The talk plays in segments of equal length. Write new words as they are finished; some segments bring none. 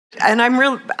And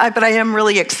but I am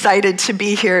really excited to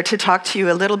be here to talk to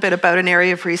you a little bit about an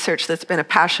area of research that's been a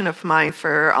passion of mine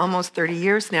for almost 30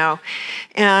 years now.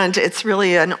 And it's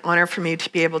really an honor for me to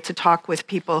be able to talk with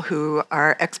people who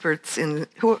are experts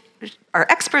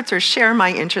or share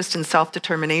my interest in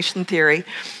self-determination theory.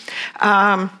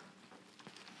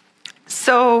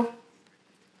 So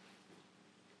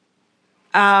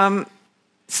I'm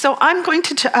going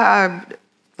to,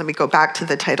 let me go back to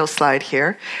the title slide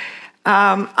here.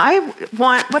 What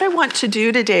I want to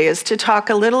do today is to talk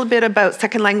a little bit about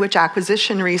second language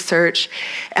acquisition research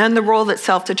and the role that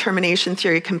self-determination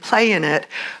theory can play in it.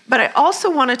 But I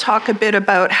also want to talk a bit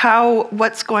about how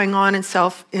what's going on in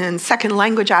second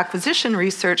language acquisition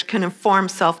research can inform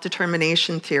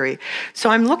self-determination theory.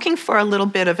 So I'm looking for a little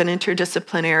bit of an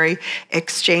interdisciplinary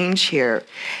exchange here.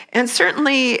 And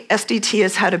certainly SDT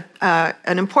has had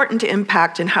an important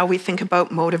impact in how we think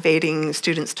about motivating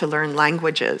students to learn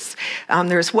languages.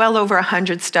 There's well over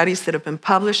 100 studies that have been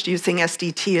published using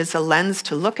SDT as a lens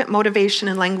to look at motivation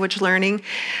in language learning.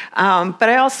 But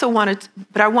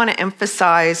I want to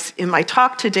emphasize in my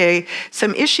talk today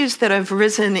some issues that have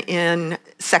arisen in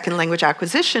second language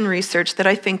acquisition research that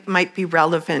I think might be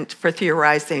relevant for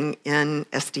theorizing in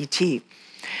SDT.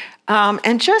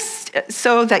 And just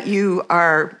so that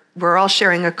we're all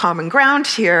sharing a common ground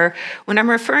here. When I'm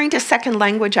referring to second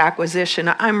language acquisition,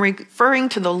 I'm referring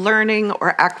to the learning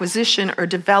or acquisition or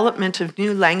development of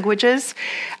new languages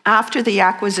after the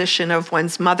acquisition of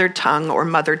one's mother tongue or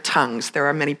mother tongues. There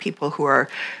are many people who are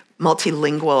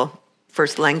multilingual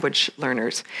first language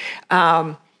learners.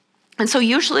 And so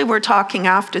usually we're talking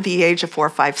after the age of 4,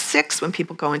 5, 6, when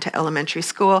people go into elementary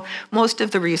school. Most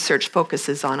of the research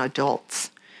focuses on adults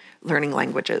learning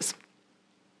languages.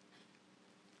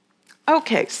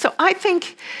 Okay, so I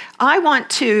think I want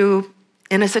to,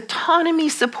 in as autonomy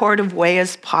supportive way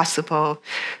as possible,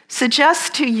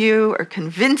 suggest to you or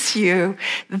convince you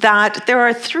that there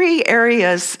are 3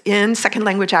 areas in second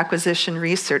language acquisition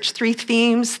research, 3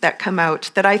 themes that come out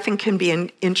that I think can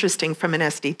be interesting from an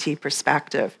SDT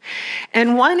perspective.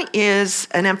 And one is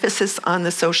an emphasis on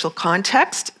the social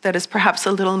context that is perhaps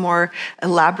a little more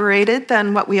elaborated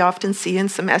than what we often see in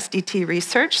some SDT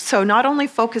research. So not only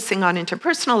focusing on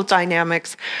interpersonal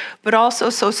dynamics, but also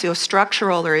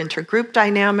socio-structural or intergroup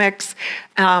dynamics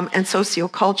and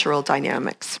sociocultural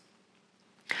dynamics.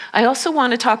 I also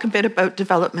want to talk a bit about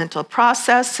developmental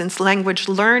process. Since language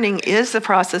learning is a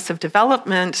process of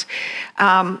development,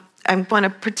 I want to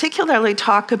particularly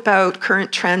talk about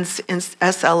current trends in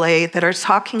SLA that are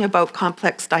talking about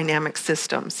complex dynamic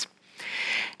systems.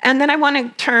 And then I want to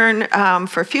turn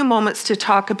for a few moments to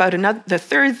talk about the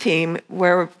third theme,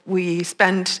 where we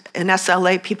spend in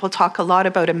SLA, people talk a lot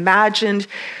about imagined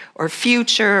or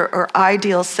future or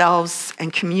ideal selves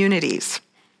and communities,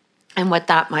 and what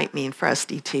that might mean for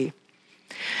SDT.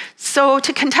 So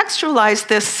to contextualize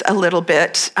this a little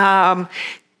bit, there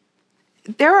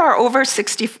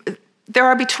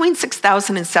are between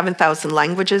 6,000 and 7,000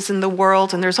 languages in the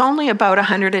world, and there's only about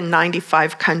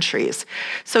 195 countries.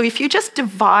 So if you just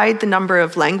divide the number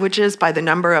of languages by the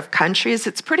number of countries,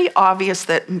 it's pretty obvious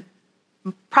that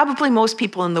probably most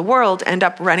people in the world end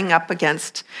up running up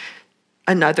against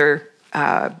another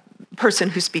person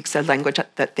who speaks a language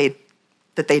that they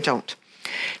don't.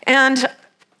 And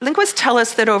linguists tell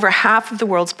us that over half of the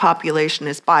world's population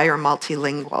is bi or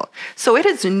multilingual. So it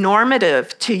is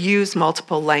normative to use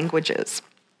multiple languages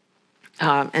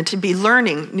and to be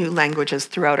learning new languages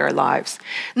throughout our lives.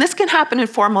 And this can happen in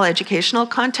formal educational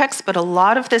contexts, but a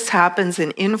lot of this happens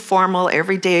in informal,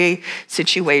 everyday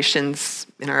situations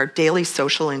in our daily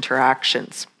social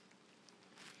interactions.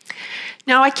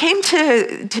 Now, I came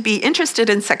to be interested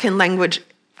in second language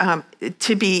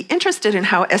to be interested in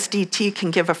how SDT can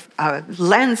give a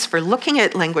lens for looking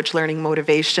at language learning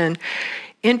motivation,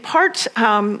 in part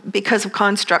because of a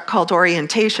construct called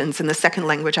orientations in the second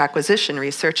language acquisition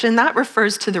research, and that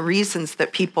refers to the reasons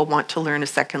that people want to learn a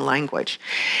second language.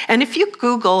 And if you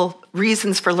Google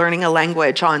reasons for learning a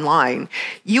language online,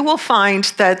 you will find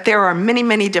that there are many,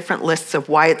 many different lists of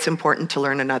why it's important to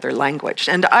learn another language.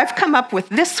 And I've come up with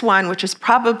this one, which is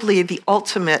probably the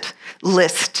ultimate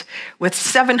list, with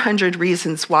 700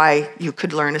 reasons why you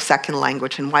could learn a second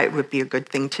language and why it would be a good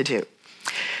thing to do.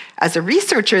 As a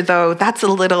researcher, though, that's a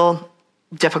little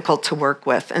difficult to work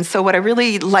with. And so what I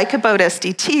really like about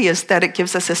SDT is that it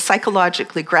gives us a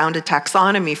psychologically grounded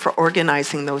taxonomy for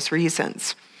organizing those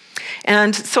reasons.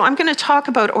 And so I'm going to talk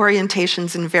about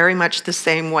orientations in very much the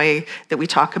same way that we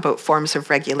talk about forms of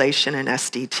regulation in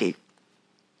SDT.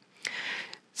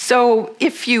 So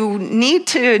if you need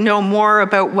to know more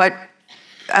about what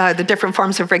the different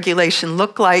forms of regulation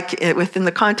look like within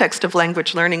the context of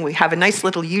language learning, we have a nice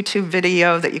little YouTube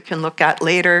video that you can look at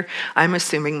later. I'm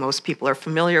assuming most people are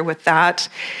familiar with that.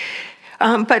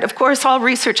 But of course, all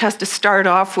research has to start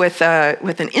off with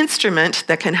an instrument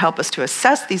that can help us to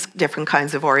assess these different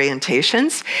kinds of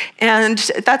orientations. And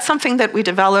that's something that we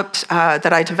developed,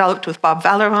 that I developed with Bob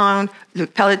Vallerand,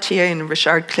 Luc Pelletier, and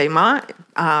Richard Clément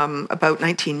about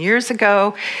 19 years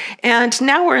ago. And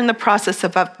now we're in the process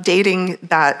of updating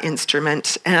that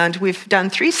instrument. And we've done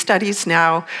 3 studies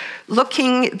now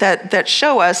looking that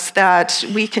show us that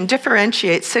we can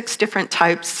differentiate 6 different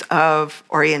types of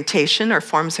orientation or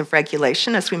forms of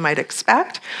regulation, as we might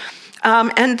expect.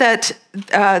 And that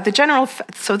the general,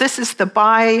 so this is the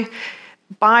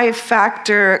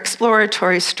bi-factor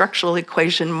exploratory structural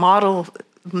equation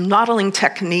modeling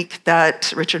technique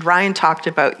that Richard Ryan talked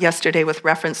about yesterday with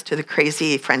reference to the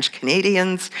crazy French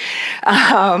Canadians.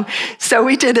 So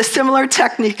we did a similar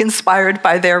technique inspired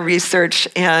by their research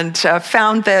and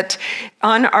found that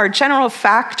on our general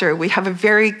factor, we have a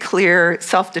very clear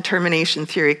self-determination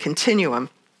theory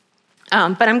continuum.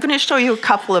 But I'm going to show you a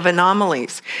couple of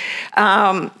anomalies.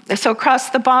 So across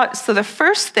the bottom, so the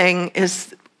first thing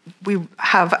is we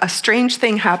have a strange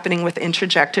thing happening with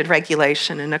interjected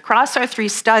regulation. And across our 3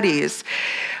 studies,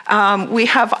 we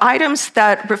have items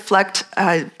that reflect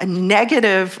a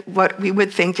negative, what we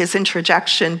would think is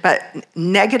interjection, but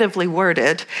negatively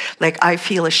worded, like I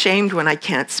feel ashamed when I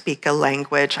can't speak a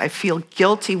language, I feel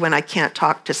guilty when I can't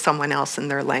talk to someone else in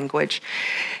their language.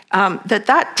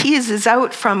 That teases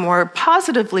out from more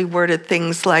positively worded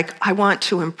things like I want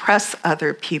to impress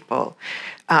other people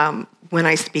when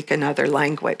I speak another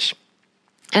language.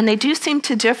 And they do seem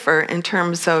to differ in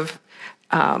terms of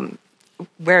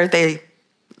where they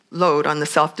load on the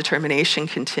self-determination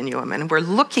continuum. And we're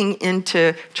looking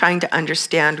into trying to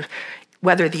understand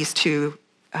whether these 2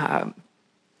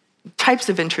 types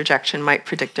of interjection might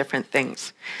predict different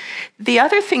things. The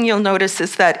other thing you'll notice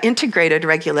is that integrated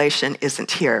regulation isn't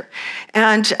here.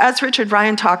 And as Richard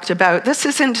Ryan talked about, this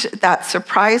isn't that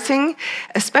surprising,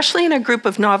 especially in a group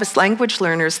of novice language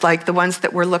learners like the ones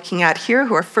that we're looking at here,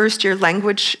 who are first-year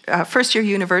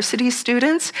university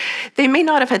students. They may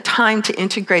not have had time to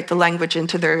integrate the language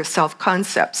into their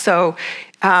self-concept. So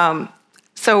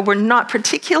we're not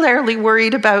particularly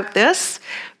worried about this,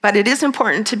 but it is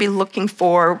important to be looking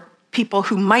for people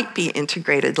who might be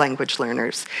integrated language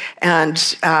learners,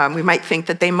 and we might think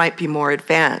that they might be more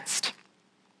advanced.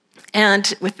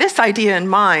 And with this idea in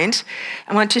mind,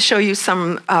 I want to show you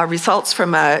some results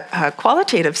from a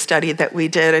qualitative study that we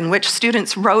did in which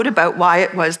students wrote about why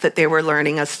it was that they were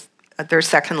learning their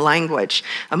second language,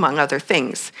 among other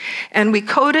things. And we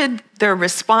coded their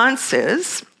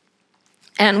responses,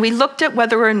 and we looked at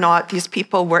whether or not these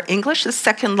people were English as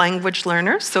second language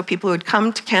learners, so people who had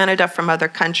come to Canada from other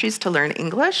countries to learn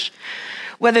English,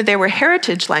 whether they were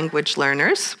heritage language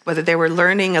learners, whether they were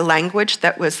learning a language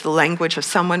that was the language of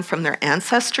someone from their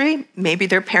ancestry, maybe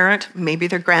their parent, maybe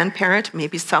their grandparent,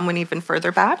 maybe someone even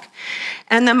further back,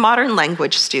 and then modern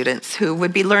language students who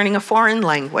would be learning a foreign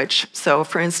language. So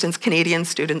for instance, Canadian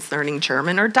students learning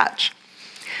German or Dutch.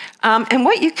 And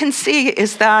what you can see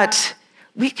is that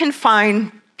we can find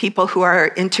people who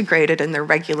are integrated in their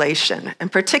regulation.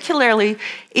 And particularly,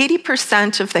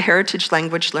 80% of the heritage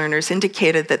language learners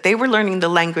indicated that they were learning the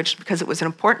language because it was an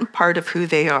important part of who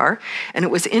they are, and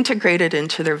it was integrated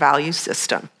into their value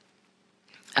system.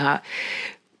 The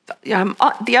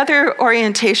other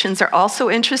orientations are also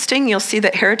interesting. You'll see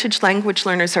that heritage language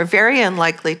learners are very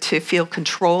unlikely to feel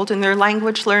controlled in their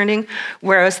language learning,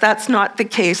 whereas that's not the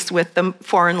case with the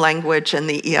foreign language and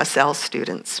the ESL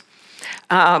students.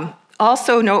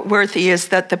 Also noteworthy is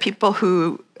that the people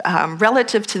who,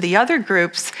 relative to the other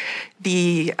groups,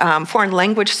 the foreign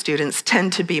language students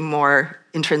tend to be more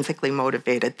intrinsically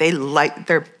motivated.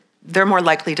 They're more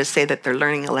likely to say that they're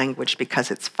learning a language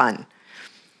because it's fun.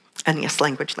 And yes,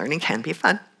 language learning can be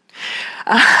fun.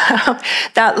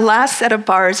 That last set of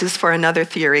bars is for another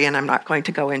theory, and I'm not going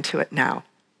to go into it now.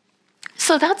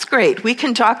 So that's great. We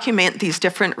can document these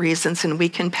different reasons, and we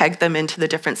can peg them into the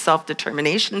different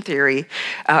self-determination theory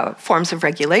forms of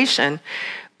regulation.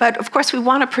 But of course, we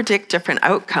want to predict different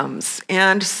outcomes.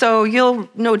 And so you'll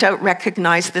no doubt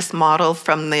recognize this model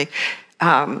from the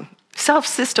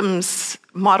self-systems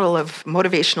model of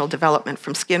motivational development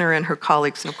from Skinner and her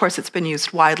colleagues. And of course, it's been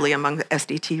used widely among the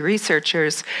SDT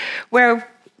researchers, where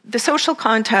the social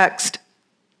context,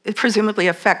 it presumably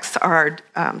affects our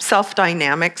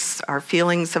self-dynamics, our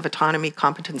feelings of autonomy,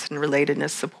 competence, and relatedness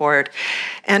support.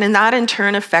 And in that, in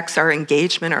turn, affects our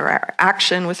engagement or our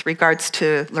action with regards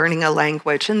to learning a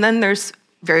language. And then there's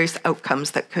various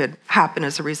outcomes that could happen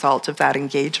as a result of that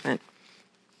engagement.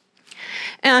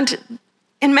 And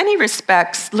in many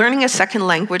respects, learning a second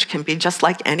language can be just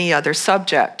like any other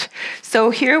subject. So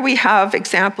here we have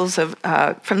examples of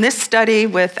from this study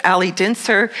with Ali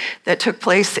Dinser that took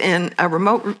place in a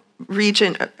remote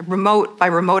region, by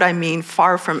remote I mean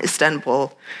far from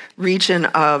Istanbul, region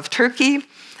of Turkey,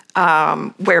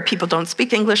 where people don't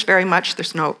speak English very much.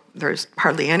 There's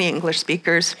hardly any English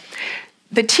speakers.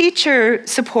 The teacher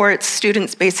supports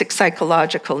students' basic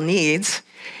psychological needs,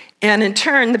 and in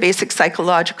turn, the basic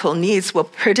psychological needs will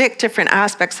predict different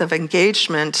aspects of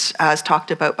engagement, as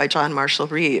talked about by John Marshall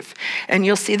Reeve. And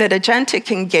you'll see that agentic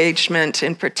engagement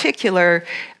in particular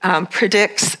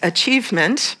predicts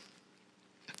achievement,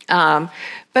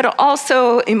 but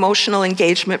also emotional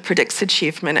engagement predicts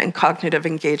achievement, and cognitive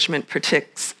engagement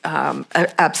predicts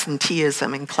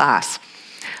absenteeism in class.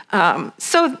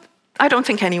 So I don't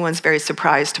think anyone's very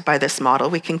surprised by this model.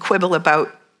 We can quibble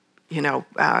about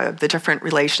the different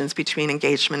relations between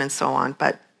engagement and so on,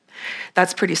 but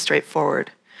that's pretty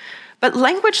straightforward. But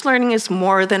language learning is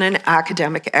more than an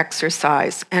academic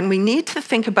exercise, and we need to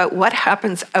think about what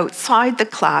happens outside the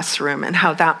classroom and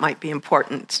how that might be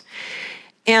important.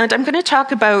 And I'm going to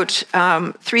talk about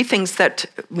 3 things that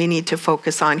we need to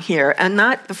focus on here, and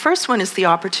the first one is the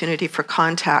opportunity for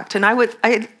contact. And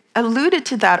I alluded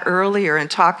to that earlier in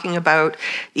talking about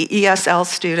the ESL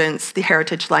students, the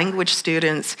heritage language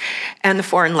students, and the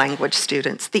foreign language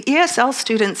students. The ESL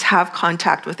students have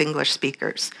contact with English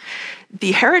speakers.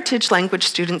 The heritage language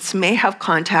students may have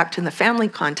contact in the family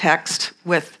context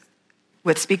with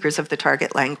speakers of the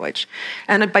target language.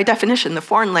 And by definition, the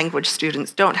foreign language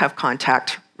students don't have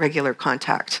regular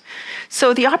contact.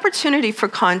 So the opportunity for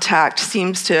contact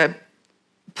seems to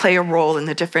play a role in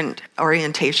the different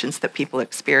orientations that people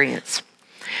experience.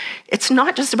 It's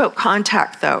not just about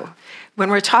contact, though. When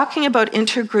we're talking about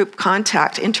intergroup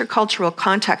contact, intercultural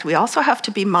contact, we also have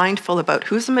to be mindful about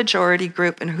who's a majority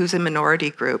group and who's a minority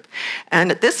group.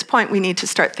 And at this point, we need to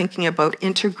start thinking about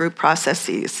intergroup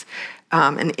processes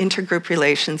and intergroup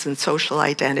relations and social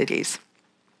identities.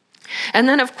 And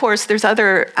then, of course, there's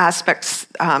other aspects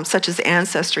such as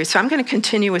ancestry. So I'm going to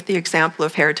continue with the example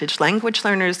of heritage language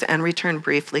learners and return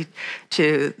briefly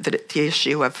to the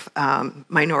issue of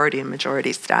minority and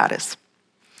majority status.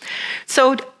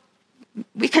 So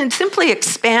we can simply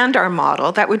expand our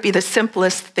model. That would be the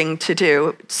simplest thing to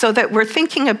do, so that we're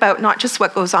thinking about not just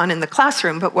what goes on in the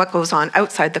classroom, but what goes on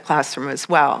outside the classroom as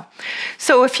well.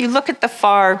 So if you look at the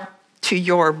far to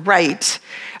your right,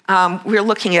 we're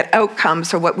looking at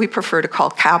outcomes, or what we prefer to call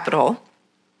capital.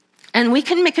 And we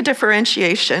can make a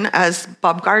differentiation, as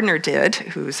Bob Gardner did,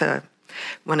 who's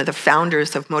one of the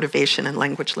founders of motivation and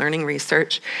language learning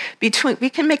research. We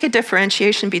can make a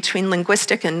differentiation between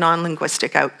linguistic and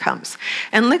non-linguistic outcomes.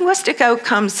 And linguistic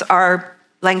outcomes are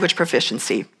language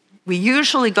proficiency. We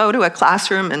usually go to a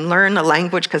classroom and learn a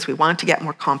language because we want to get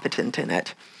more competent in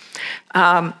it.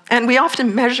 And we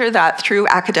often measure that through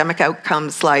academic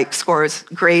outcomes like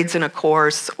grades in a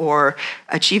course, or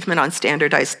achievement on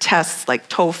standardized tests like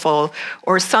TOEFL,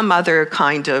 or some other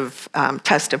kind of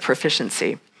test of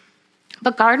proficiency.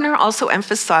 But Gardner also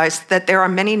emphasized that there are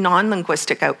many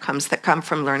non-linguistic outcomes that come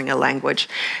from learning a language,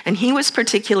 and he was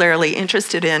particularly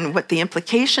interested in what the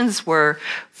implications were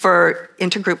for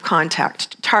intergroup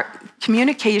contact,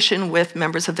 communication with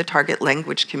members of the target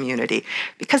language community,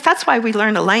 because that's why we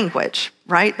learn a language,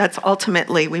 right? That's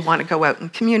ultimately, we want to go out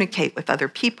and communicate with other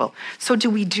people. So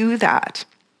do we do that?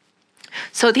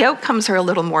 So the outcomes are a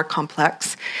little more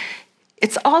complex.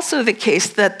 It's also the case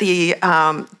that the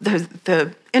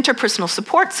interpersonal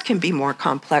supports can be more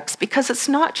complex, because it's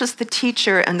not just the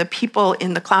teacher and the people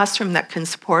in the classroom that can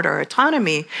support our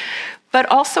autonomy, but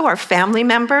also our family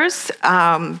members,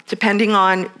 depending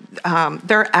on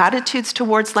their attitudes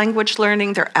towards language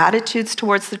learning, their attitudes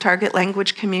towards the target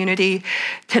language community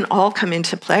can all come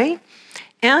into play.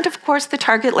 And of course, the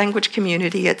target language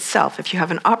community itself. If you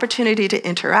have an opportunity to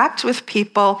interact with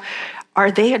people,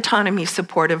 are they autonomy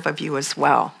supportive of you as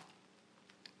well?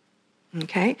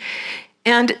 Okay.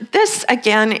 And this,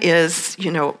 again, is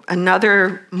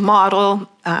another model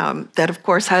that, of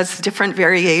course, has different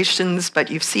variations,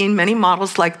 but you've seen many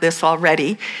models like this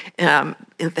already in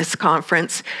this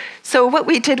conference. So what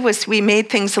we did was we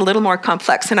made things a little more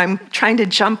complex, and I'm trying to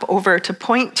jump over to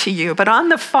point to you. But on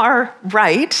the far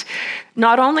right,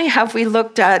 not only have we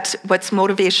looked at what's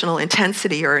motivational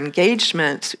intensity or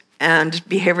engagement and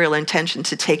behavioral intention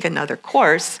to take another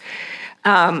course,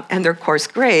 and their course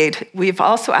grade, we've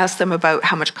also asked them about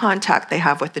how much contact they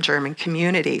have with the German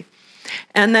community.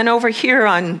 And then over here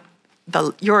on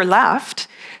your left,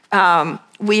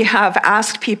 we have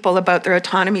asked people about their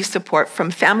autonomy support from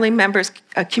family members,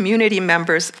 community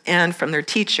members, and from their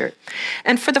teacher.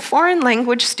 And for the foreign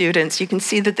language students, you can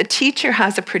see that the teacher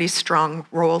has a pretty strong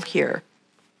role here.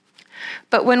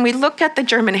 But when we look at the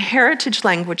German heritage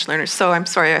language learners, so I'm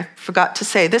sorry, I forgot to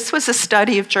say, this was a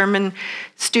study of German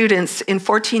students in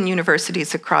 14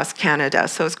 universities across Canada,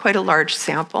 so it's quite a large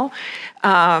sample.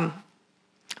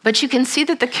 But you can see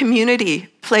that the community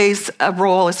plays a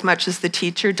role as much as the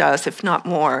teacher does, if not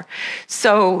more.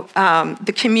 So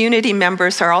the community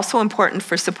members are also important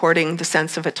for supporting the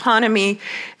sense of autonomy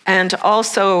and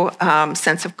also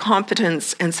sense of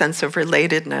competence and sense of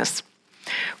relatedness.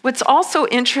 What's also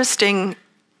interesting,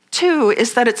 too,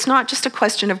 is that it's not just a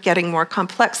question of getting more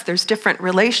complex. There's different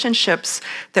relationships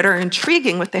that are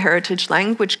intriguing with the heritage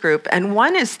language group. And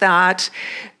one is that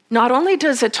not only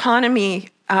does autonomy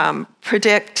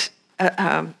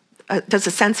does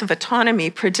a sense of autonomy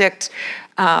predict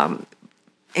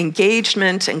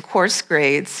engagement and course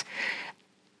grades,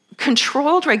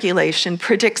 controlled regulation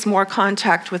predicts more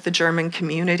contact with the German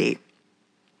community.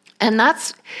 And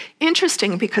that's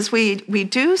interesting because we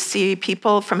do see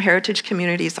people from heritage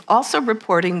communities also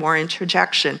reporting more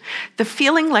introjection, the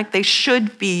feeling like they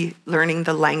should be learning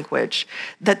the language,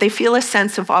 that they feel a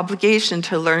sense of obligation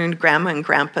to learn grandma and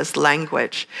grandpa's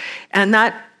language. And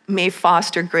that may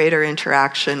foster greater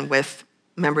interaction with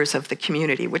members of the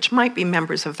community, which might be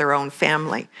members of their own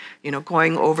family,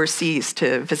 going overseas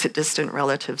to visit distant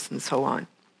relatives and so on.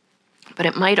 But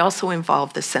it might also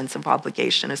involve the sense of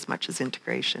obligation as much as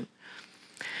integration.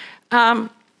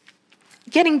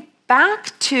 Getting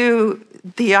back to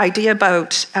the idea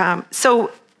about,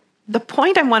 so the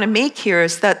point I want to make here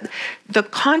is that the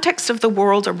context of the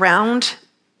world around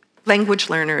language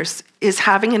learners is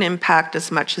having an impact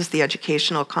as much as the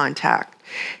educational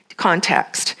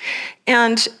context.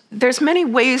 And there's many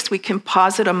ways we can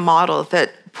posit a model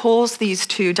that pulls these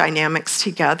two dynamics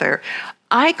together.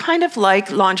 I kind of like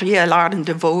Landry, Allard, and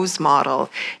DeVos' model,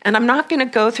 and I'm not going to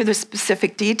go through the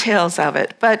specific details of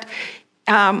it, but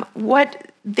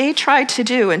what they tried to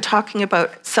do in talking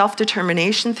about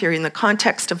self-determination theory in the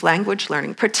context of language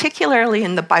learning, particularly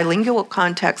in the bilingual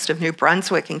context of New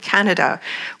Brunswick in Canada,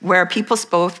 where people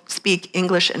both speak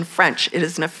English and French. It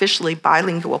is an officially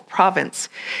bilingual province.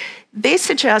 They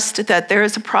suggest that there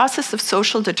is a process of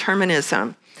social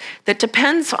determinism that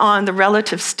depends on the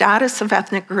relative status of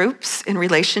ethnic groups in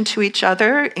relation to each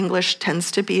other. English tends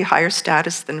to be higher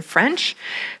status than French,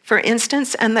 for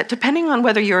instance, and that depending on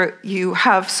whether you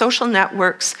have social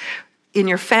networks in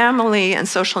your family and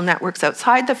social networks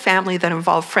outside the family that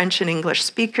involve French and English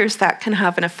speakers, that can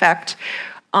have an effect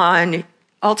on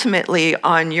ultimately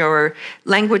on your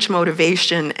language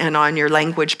motivation and on your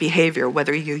language behavior,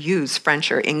 whether you use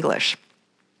French or English.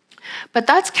 But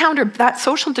that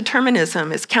social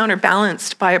determinism is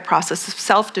counterbalanced by a process of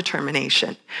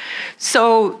self-determination.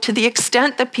 So to the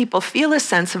extent that people feel a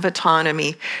sense of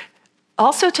autonomy,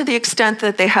 also to the extent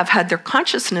that they have had their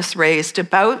consciousness raised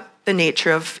about the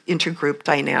nature of intergroup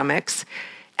dynamics,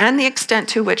 and the extent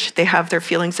to which they have their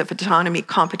feelings of autonomy,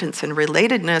 competence, and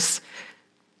relatedness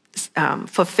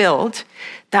fulfilled,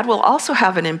 that will also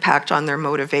have an impact on their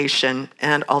motivation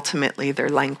and ultimately their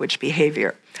language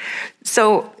behavior.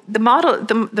 So the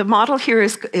model here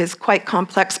is quite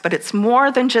complex, but it's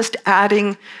more than just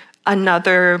adding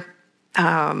another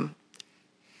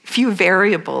few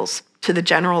variables to the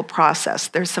general process.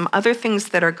 There's some other things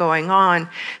that are going on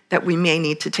that we may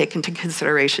need to take into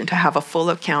consideration to have a full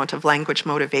account of language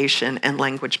motivation and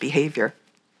language behavior.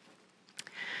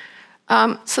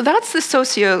 So that's the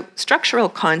socio-structural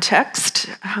context.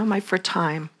 How am I for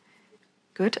time?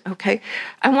 Good, okay.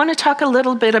 I want to talk a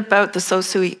little bit about the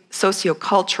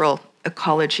socio-cultural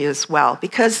ecology as well,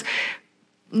 because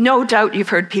no doubt you've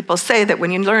heard people say that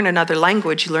when you learn another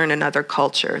language, you learn another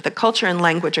culture. The culture and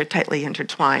language are tightly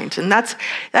intertwined, and that's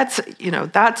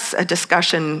a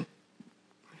discussion.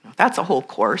 That's a whole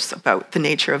course about the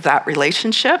nature of that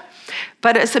relationship.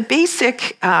 But as a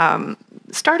basic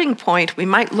starting point, we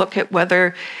might look at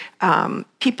whether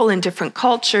people in different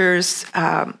cultures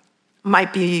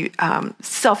might be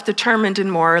self-determined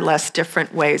in more or less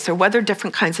different ways, or whether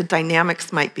different kinds of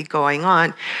dynamics might be going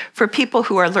on for people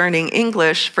who are learning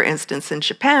English, for instance, in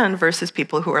Japan, versus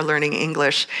people who are learning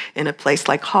English in a place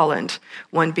like Holland,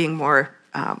 one being more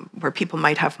where people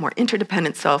might have more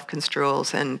interdependent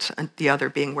self-construals, and the other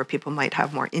being where people might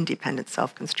have more independent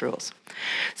self-construals.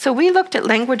 So we looked at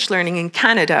language learning in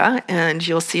Canada, and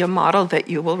you'll see a model that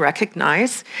you will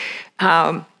recognize.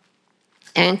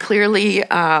 And clearly,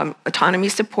 autonomy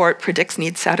support predicts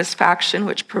need satisfaction,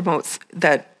 which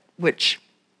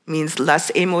means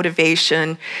less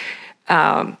amotivation.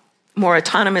 more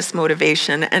autonomous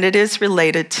motivation, and it is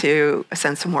related to a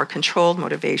sense of more controlled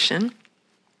motivation,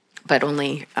 but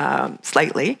only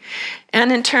slightly.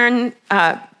 And in turn,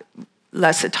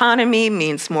 less autonomy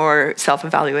means more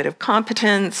self-evaluative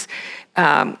competence.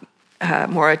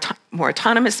 More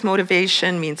autonomous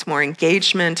motivation means more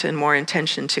engagement and more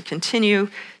intention to continue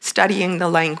studying the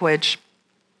language.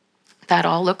 That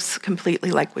all looks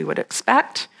completely like we would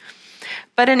expect.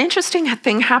 But an interesting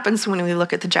thing happens when we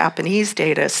look at the Japanese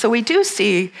data. So we do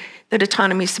see that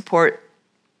autonomy support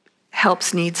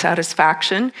helps need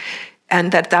satisfaction,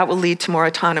 and that will lead to more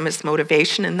autonomous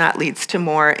motivation, and that leads to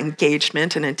more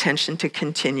engagement and intention to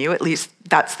continue. At least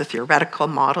that's the theoretical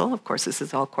model. Of course, this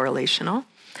is all correlational.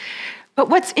 But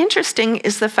what's interesting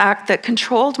is the fact that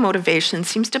controlled motivation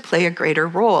seems to play a greater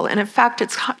role. And in fact,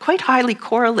 it's quite highly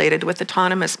correlated with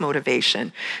autonomous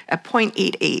motivation at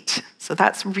 0.88. So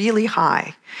that's really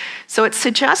high. So it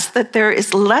suggests that there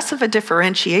is less of a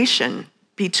differentiation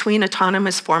between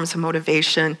autonomous forms of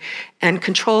motivation and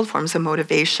controlled forms of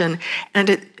motivation.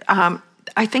 And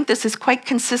I think this is quite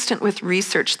consistent with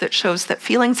research that shows that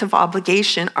feelings of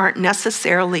obligation aren't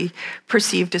necessarily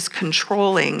perceived as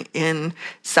controlling in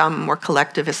some more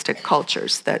collectivistic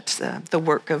cultures. That's the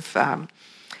work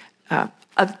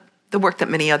that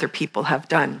many other people have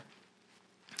done.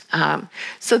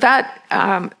 So that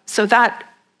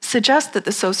suggests that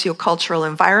the sociocultural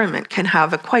environment can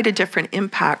have quite a different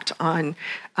impact on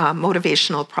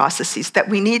motivational processes that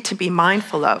we need to be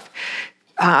mindful of.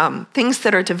 Things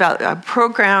that are developed,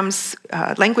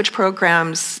 language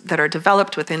programs that are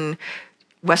developed within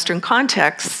Western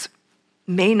contexts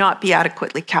may not be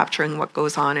adequately capturing what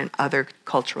goes on in other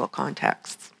cultural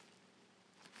contexts.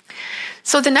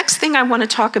 So the next thing I want to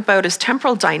talk about is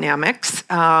temporal dynamics,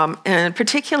 and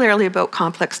particularly about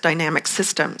complex dynamic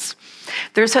systems.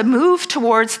 There's a move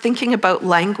towards thinking about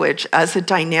language as a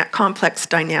complex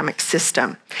dynamic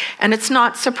system. And it's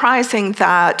not surprising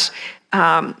that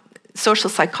social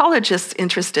psychologists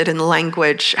interested in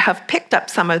language have picked up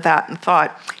some of that and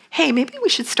thought, hey, maybe we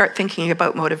should start thinking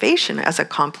about motivation as a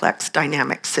complex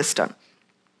dynamic system.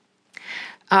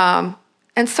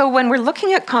 And so when we're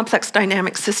looking at complex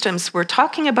dynamic systems, we're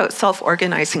talking about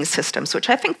self-organizing systems, which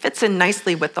I think fits in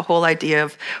nicely with the whole idea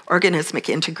of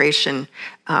organismic integration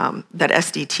that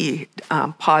SDT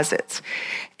posits.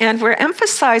 And we're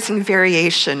emphasizing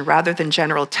variation rather than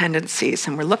general tendencies.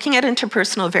 And we're looking at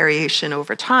interpersonal variation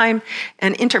over time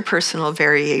and interpersonal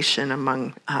variation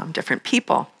among different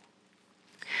people.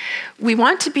 We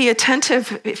want to be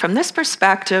attentive from this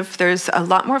perspective. There's a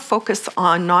lot more focus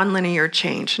on nonlinear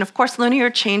change. And of course,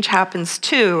 linear change happens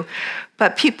too,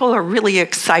 but people are really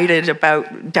excited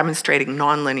about demonstrating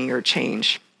nonlinear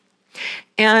change.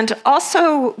 And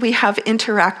also, we have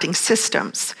interacting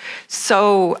systems.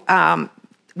 So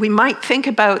we might think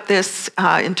about this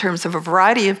in terms of a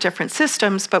variety of different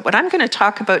systems, but what I'm going to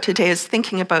talk about today is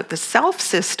thinking about the self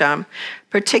system,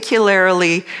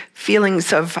 particularly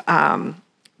feelings of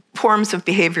forms of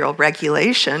behavioral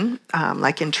regulation,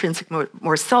 like intrinsic,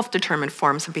 more self-determined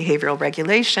forms of behavioral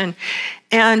regulation,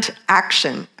 and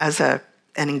action as an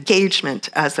engagement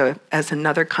as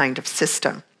another kind of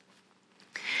system.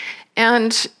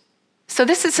 And so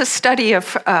this is a study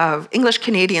of English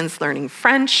Canadians learning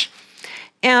French.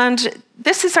 And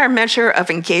this is our measure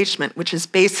of engagement, which is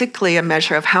basically a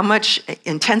measure of how much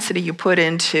intensity you put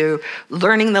into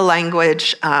learning the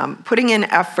language, putting in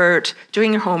effort,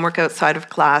 doing your homework outside of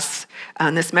class.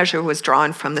 And this measure was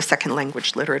drawn from the second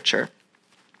language literature.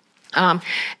 And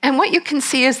what you can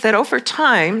see is that over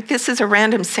time, this is a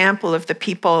random sample of the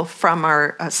people from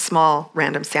a small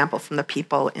random sample from the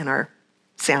people in our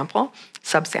sample,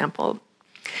 subsample.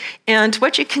 And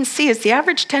what you can see is the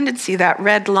average tendency, that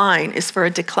red line, is for a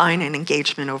decline in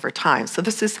engagement over time. So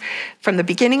this is from the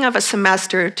beginning of a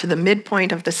semester to the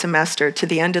midpoint of the semester to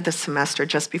the end of the semester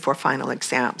just before final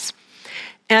exams.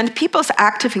 And people's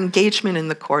active engagement in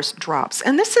the course drops.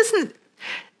 And this isn't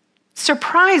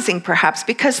surprising, perhaps,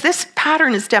 because this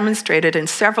pattern is demonstrated in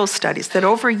several studies, that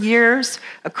over years,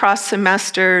 across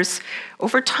semesters,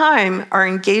 over time, our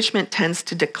engagement tends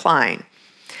to decline.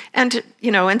 And,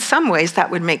 in some ways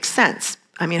that would make sense.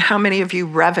 I mean, how many of you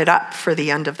rev it up for the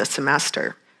end of the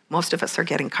semester? Most of us are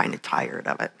getting kind of tired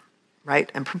of it, right?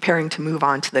 And preparing to move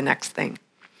on to the next thing.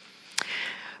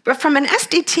 But from an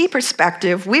SDT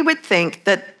perspective, we would think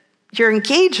that your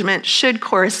engagement should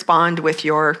correspond with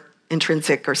your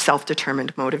intrinsic or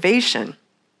self-determined motivation.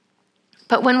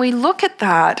 But when we look at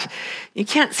that, you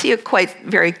can't see it quite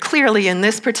very clearly in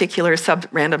this particular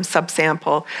random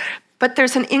subsample, but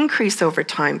there's an increase over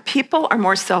time. People are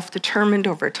more self-determined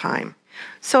over time.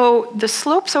 So the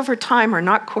slopes over time are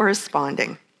not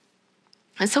corresponding.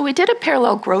 And so we did a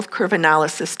parallel growth curve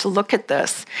analysis to look at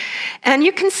this. And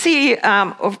you can see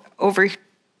over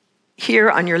here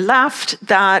on your left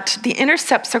that the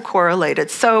intercepts are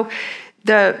correlated. So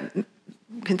you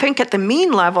can think at the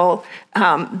mean level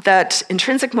that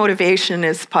intrinsic motivation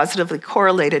is positively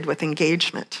correlated with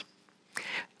engagement.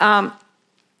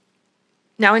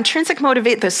 Now,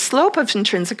 the slope of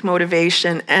intrinsic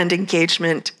motivation and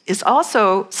engagement is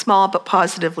also small but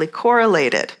positively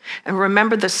correlated. And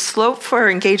remember, the slope for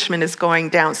engagement is going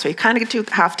down, so you kind of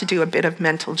have to do a bit of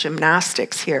mental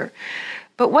gymnastics here.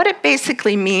 But what it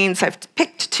basically means, I've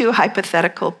picked two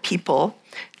hypothetical people,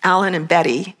 Alan and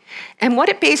Betty, and what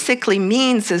it basically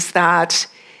means is that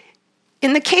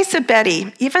in the case of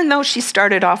Betty, even though she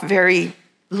started off very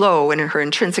low in her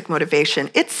intrinsic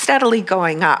motivation, it's steadily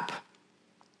going up.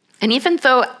 And even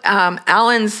though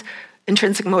Alan's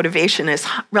intrinsic motivation is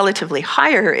relatively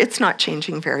higher, it's not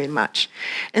changing very much.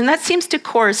 And that seems to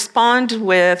correspond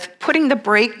with putting the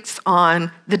brakes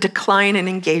on the decline in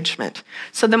engagement.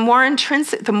 So the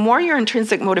more your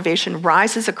intrinsic motivation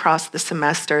rises across the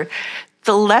semester,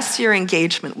 the less your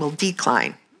engagement will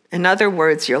decline. In other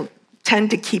words, you'll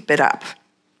tend to keep it up.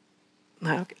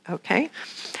 Okay?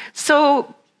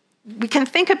 So we can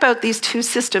think about these two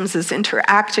systems as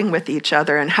interacting with each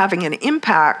other and having an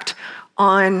impact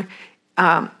on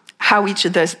how each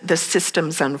of the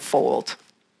systems unfold.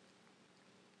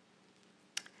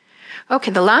 Okay,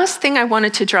 the last thing I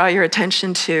wanted to draw your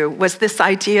attention to was this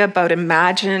idea about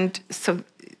imagined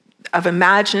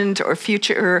or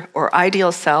future or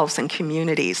ideal selves and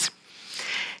communities.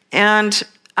 And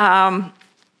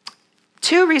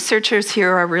two researchers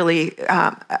here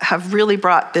have really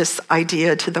brought this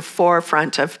idea to the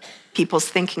forefront of people's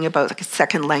thinking about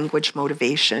second language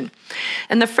motivation.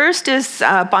 And the first is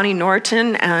Bonnie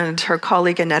Norton and her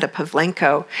colleague Aneta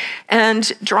Pavlenko.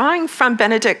 And drawing from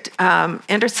Benedict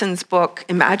Anderson's book,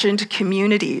 Imagined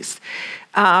Communities,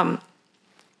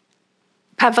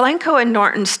 Pavlenko and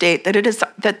Norton state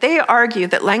that they argue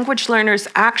that language learners'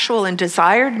 actual and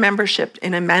desired membership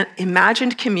in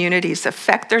imagined communities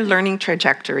affect their learning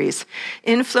trajectories,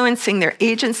 influencing their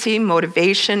agency,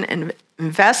 motivation, and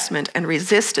investment and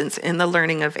resistance in the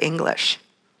learning of English.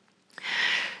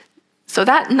 So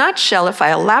that nutshell, if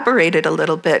I elaborate it a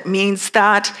little bit, means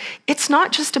that it's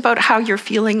not just about how you're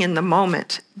feeling in the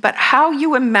moment, but how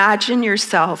you imagine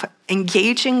yourself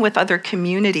engaging with other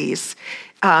communities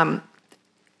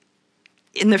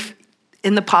in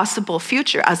the possible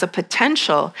future as a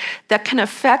potential that can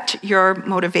affect your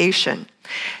motivation.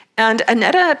 And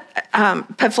Aneta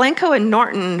Pavlenko and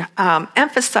Norton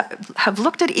have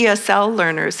looked at ESL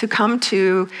learners who come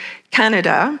to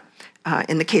Canada,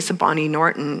 in the case of Bonnie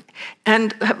Norton,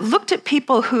 and have looked at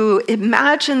people who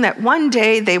imagine that one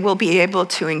day they will be able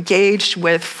to engage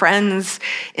with friends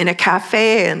in a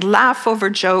cafe and laugh over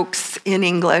jokes in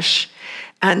English.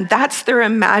 And that's their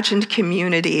imagined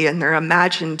community and their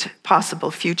imagined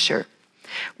possible future.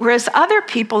 Whereas other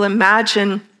people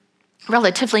imagine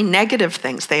relatively negative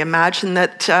things. They imagine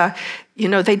that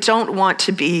they don't want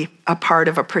to be a part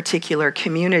of a particular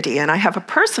community. And I have a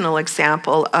personal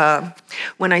example of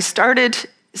when I started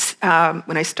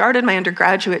my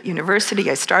undergraduate university,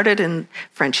 I started in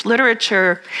French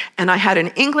literature, and I had an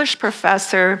English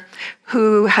professor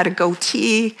who had a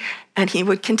goatee, and he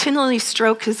would continually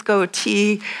stroke his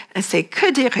goatee and say, "Que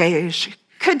dirais-je?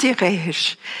 Que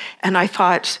dirais-je?" And I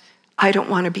thought, I don't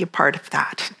want to be a part of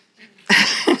that.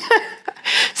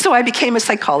 So I became a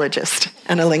psychologist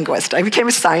and a linguist. I became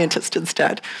a scientist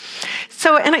instead.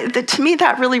 So, to me,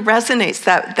 that really resonates,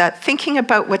 that thinking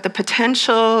about what the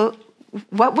potential,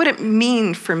 what would it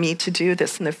mean for me to do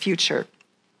this in the future?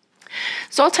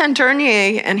 Zoltan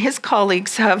Dernier and his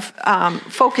colleagues have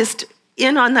focused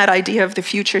in on that idea of the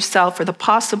future self or the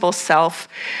possible self,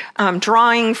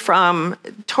 drawing from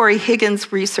Tori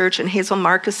Higgins' research and Hazel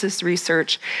Marcus's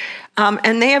research.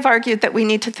 And they have argued that we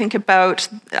need to think about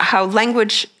how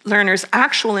language learners'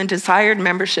 actual and desired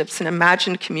memberships in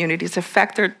imagined communities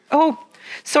affect their,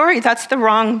 that's the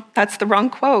wrong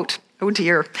quote. Oh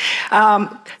dear.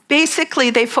 Basically,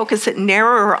 they focus it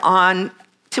narrower on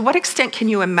to what extent can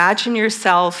you imagine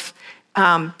yourself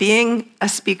being a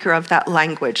speaker of that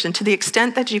language, and to the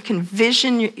extent that you can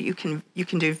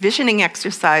do visioning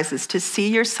exercises to see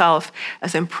yourself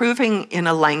as improving in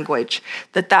a language,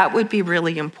 that would be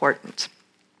really important.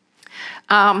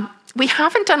 We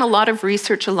haven't done a lot of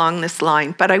research along this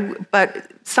line,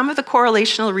 but some of the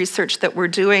correlational research that we're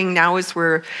doing now as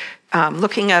we're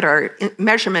looking at our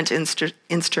measurement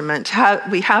instrument,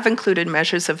 we have included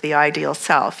measures of the ideal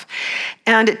self.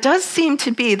 And it does seem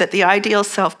to be that the ideal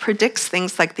self predicts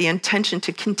things like the intention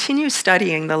to continue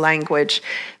studying the language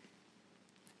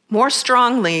more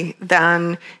strongly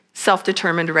than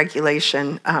self-determined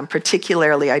regulation,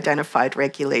 particularly identified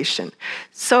regulation.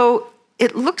 So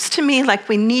it looks to me like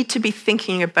we need to be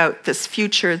thinking about this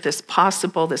future, this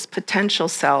possible, this potential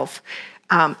self,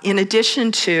 in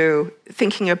addition to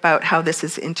thinking about how this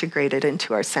is integrated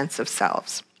into our sense of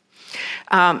selves.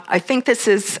 I think this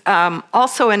is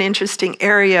also an interesting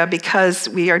area because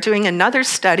we are doing another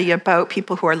study about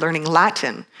people who are learning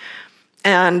Latin.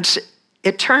 And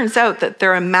it turns out that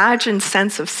their imagined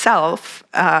sense of self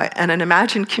and an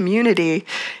imagined community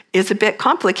is a bit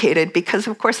complicated because,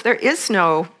 of course, there is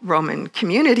no Roman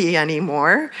community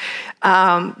anymore.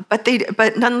 But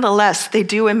nonetheless, they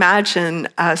do imagine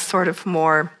a sort of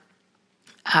more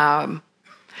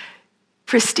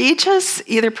prestigious,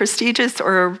 either prestigious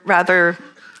or rather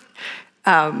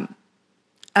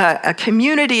a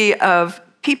community of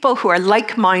people who are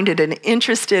like-minded and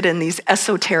interested in these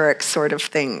esoteric sort of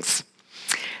things.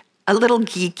 A little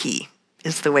geeky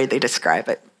is the way they describe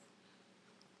it.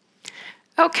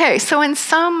 Okay, so in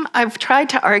sum, I've tried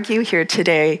to argue here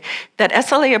today that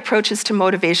SLA approaches to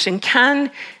motivation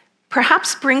can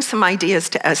perhaps bring some ideas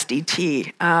to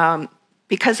SDT,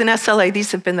 because in SLA,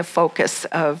 these have been the focus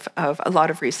of a lot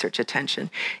of research attention,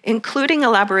 including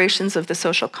elaborations of the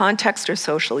social context or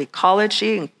social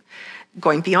ecology,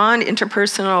 going beyond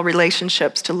interpersonal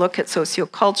relationships to look at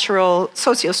socio-structural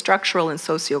and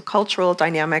sociocultural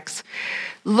dynamics,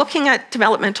 looking at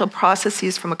developmental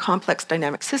processes from a complex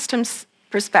dynamic systems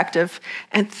perspective,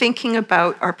 and thinking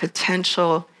about our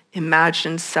potential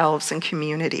imagined selves and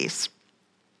communities.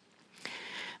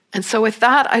 And so with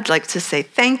that, I'd like to say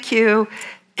thank you.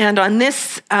 And on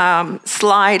this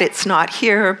slide, it's not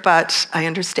here, but I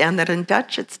understand that in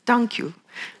Dutch, it's dank u.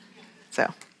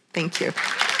 So, thank you.